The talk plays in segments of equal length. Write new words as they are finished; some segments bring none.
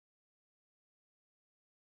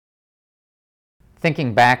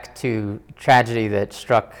Thinking back to tragedy that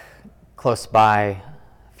struck close by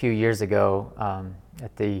a few years ago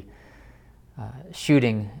at the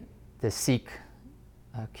shooting the Sikh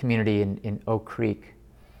community in Oak Creek,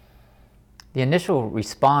 the initial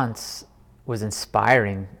response was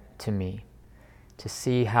inspiring to me to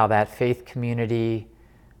see how that faith community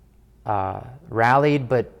rallied,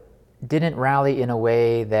 but didn't rally in a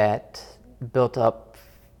way that built up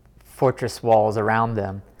fortress walls around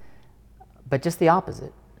them, but just the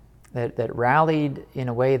opposite, that rallied in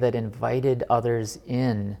a way that invited others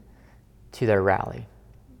in to their rally,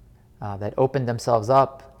 that opened themselves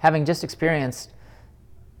up, having just experienced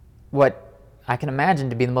what I can imagine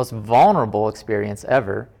to be the most vulnerable experience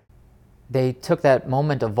ever. They took that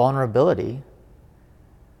moment of vulnerability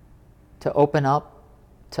to open up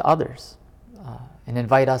to others and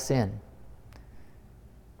invite us in,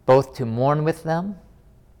 both to mourn with them,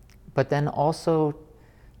 but then also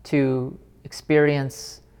to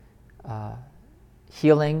experience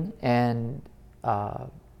healing and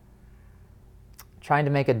trying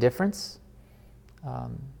to make a difference.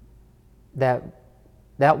 That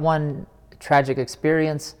one tragic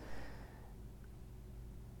experience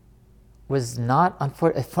was not,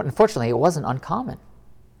 unfortunately, it wasn't uncommon.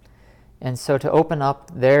 And so to open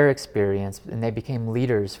up their experience, and they became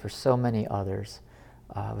leaders for so many others,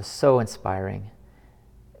 was so inspiring.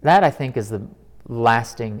 That, I think, is the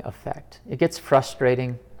lasting effect. It gets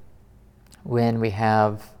frustrating when we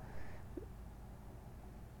have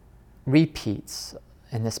repeats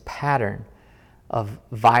in this pattern of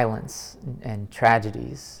violence and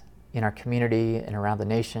tragedies in our community and around the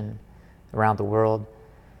nation, around the world,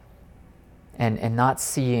 and not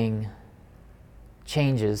seeing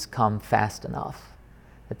changes come fast enough,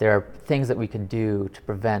 that there are things that we can do to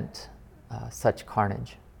prevent such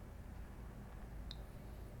carnage.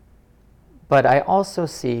 But I also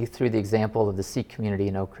see, through the example of the Sikh community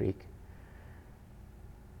in Oak Creek,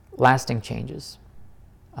 lasting changes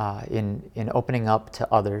in opening up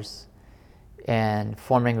to others and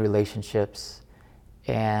forming relationships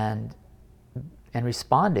and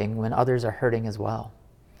responding when others are hurting as well.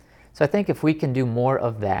 So I think if we can do more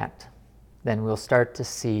of that, then we'll start to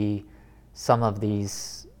see some of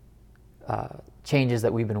these changes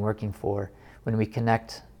that we've been working for when we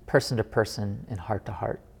connect person to person and heart to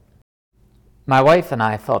heart. My wife and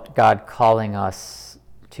I felt God calling us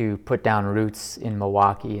to put down roots in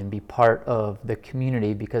Milwaukee and be part of the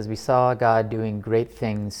community because we saw God doing great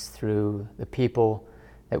things through the people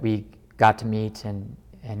that we got to meet and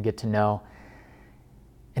get to know.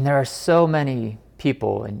 And there are so many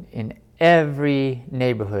people in every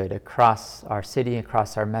neighborhood across our city,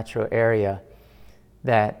 across our metro area,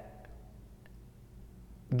 that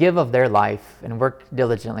give of their life and work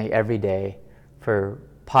diligently every day for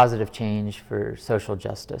positive change, for social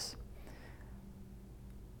justice.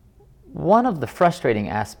 One of the frustrating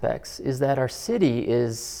aspects is that our city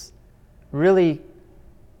is really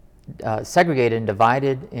segregated and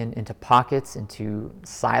divided into pockets, into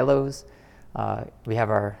silos. We have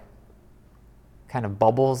our kind of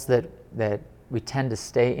bubbles that we tend to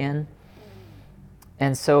stay in.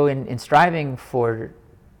 And so in striving for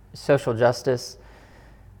social justice,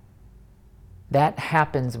 that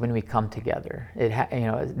happens when we come together.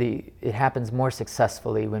 It happens more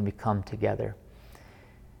successfully when we come together.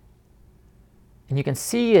 And you can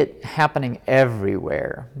see it happening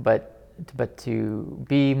everywhere, but to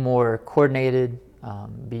be more coordinated,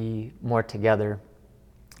 be more together,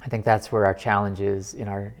 I think that's where our challenge is in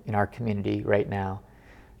our community right now,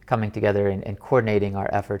 coming together and coordinating our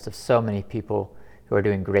efforts of so many people who are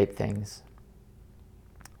doing great things.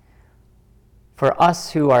 For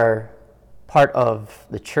us who are part of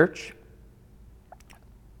the church,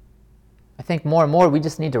 I think more and more we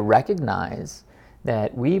just need to recognize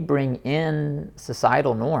that we bring in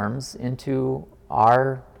societal norms into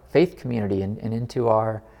our faith community and into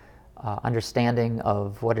our understanding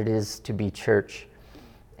of what it is to be church.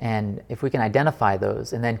 And if we can identify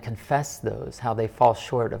those and then confess those, how they fall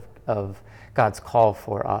short of God's call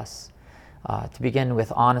for us, to begin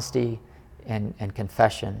with honesty and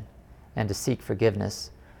confession and to seek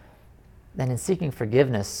forgiveness, then in seeking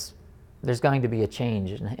forgiveness, there's going to be a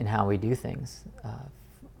change in how we do things.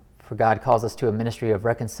 For God calls us to a ministry of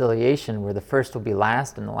reconciliation where the first will be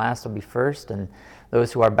last and the last will be first, and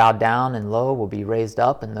those who are bowed down and low will be raised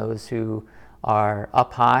up, and those who are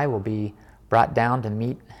up high will be brought down to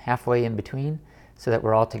meet halfway in between, so that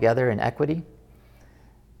we're all together in equity.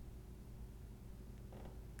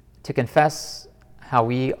 To confess how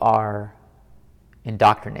we are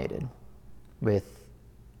indoctrinated with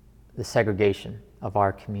the segregation of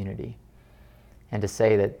our community, and to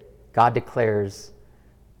say that God declares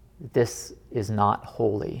this is not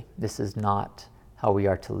holy, this is not how we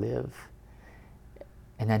are to live.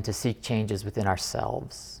 And then to seek changes within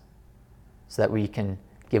ourselves so that we can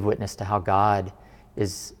give witness to how God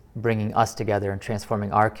is bringing us together and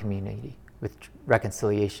transforming our community with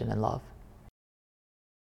reconciliation and love.